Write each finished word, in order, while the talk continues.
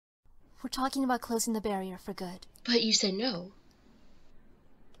We're talking about closing the barrier for good. But you said no.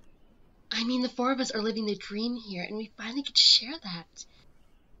 I mean, the four of us are living the dream here, and we finally get to share that.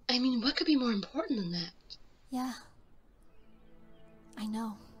 I mean, what could be more important than that? Yeah. I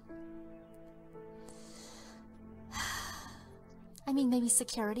know. I mean, maybe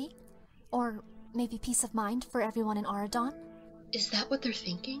security? Or maybe peace of mind for everyone in Aradon? Is that what they're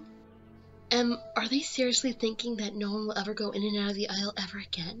thinking? Are they seriously thinking that no one will ever go in and out of the Isle ever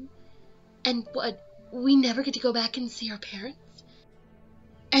again? And what, we never get to go back and see our parents?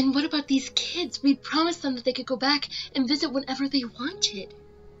 And what about these kids? We promised them that they could go back and visit whenever they wanted.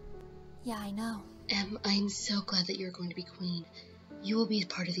 Yeah, I know. I'm so glad that you're going to be queen. You will be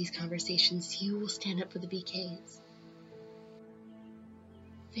part of these conversations. You will stand up for the BKs.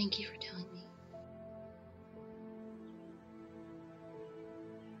 Thank you for telling me.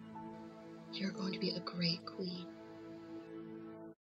 You're going to be a great queen.